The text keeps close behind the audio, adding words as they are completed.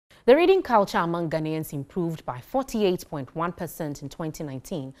The reading culture among Ghanaians improved by 48.1% in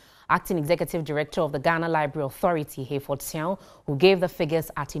 2019. Acting Executive Director of the Ghana Library Authority, Hayford Siao, who gave the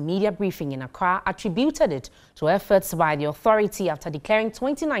figures at a media briefing in Accra, attributed it to efforts by the authority after declaring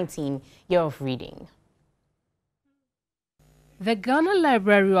 2019 Year of Reading. The Ghana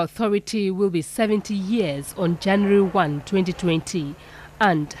Library Authority will be 70 years on January 1, 2020,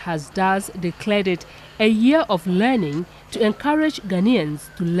 and has thus declared it a year of learning to encourage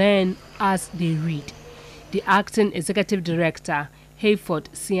Ghanaians to learn as they read. The Acting Executive Director, Hayford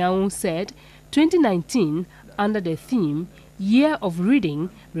Siao, said 2019, under the theme Year of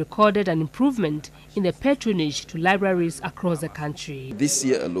Reading, recorded an improvement in the patronage to libraries across the country. This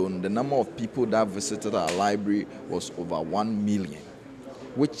year alone, the number of people that visited our library was over 1 million,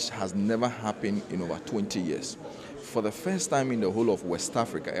 which has never happened in over 20 years. For the first time in the whole of West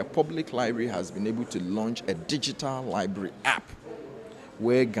Africa, a public library has been able to launch a digital library app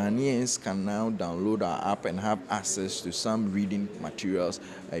where Ghanaians can now download our app and have access to some reading materials,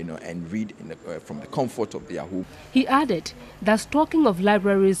 and read from the comfort of their home. He added that talking of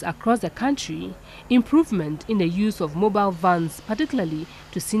libraries across the country, improvement in the use of mobile vans, particularly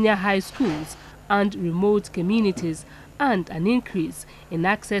to senior high schools and remote communities, and an increase in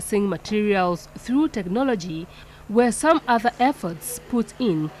accessing materials through technology were some other efforts put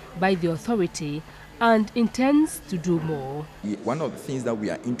in by the authority, and intends to do more. One of the things that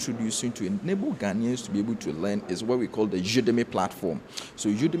we are introducing to enable Ghanaians to be able to learn is what we call the Udemy platform. So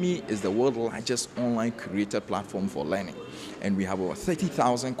Udemy is the world's largest online creator platform for learning, and we have over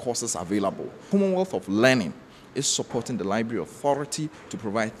 30,000 courses available. Commonwealth of Learning is supporting the Library Authority to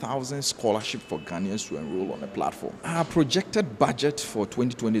provide thousands scholarships for Ghanaians to enroll on the platform. Our projected budget for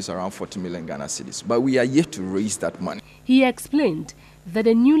 2020 is around 40 million Ghana cedis, but we are yet to raise that money. He explained that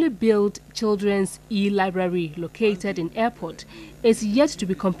the newly built children's e-library located in Airport is yet to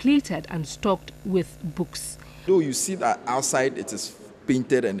be completed and stocked with books. Though you see that outside it is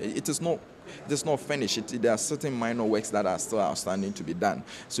painted and it is not finished. There are certain minor works that are still outstanding to be done.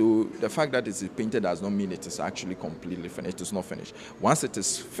 So the fact that it is painted does not mean it is actually completely finished. It is not finished. Once it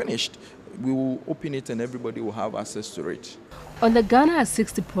is finished, we will open it and everybody will have access to it. On the Ghana at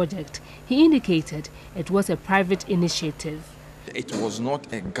 60 project, he indicated it was a private initiative. It was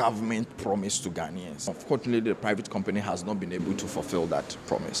not a government promise to Ghanaians. Unfortunately, the private company has not been able to fulfill that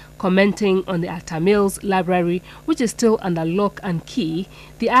promise. Commenting on the Atamils Library, which is still under lock and key,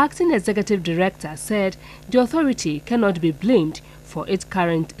 the acting executive director said the authority cannot be blamed for its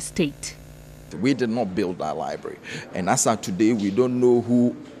current state. We did not build that library, and as of today, we don't know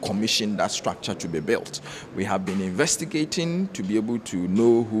who commissioned that structure to be built. We have been investigating to be able to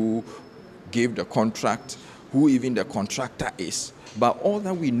know who gave the contract, who even the contractor is. But all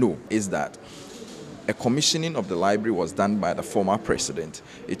that we know is that a commissioning of the library was done by the former president.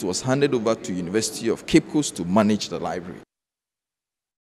 It was handed over to University of Cape Coast to manage the library.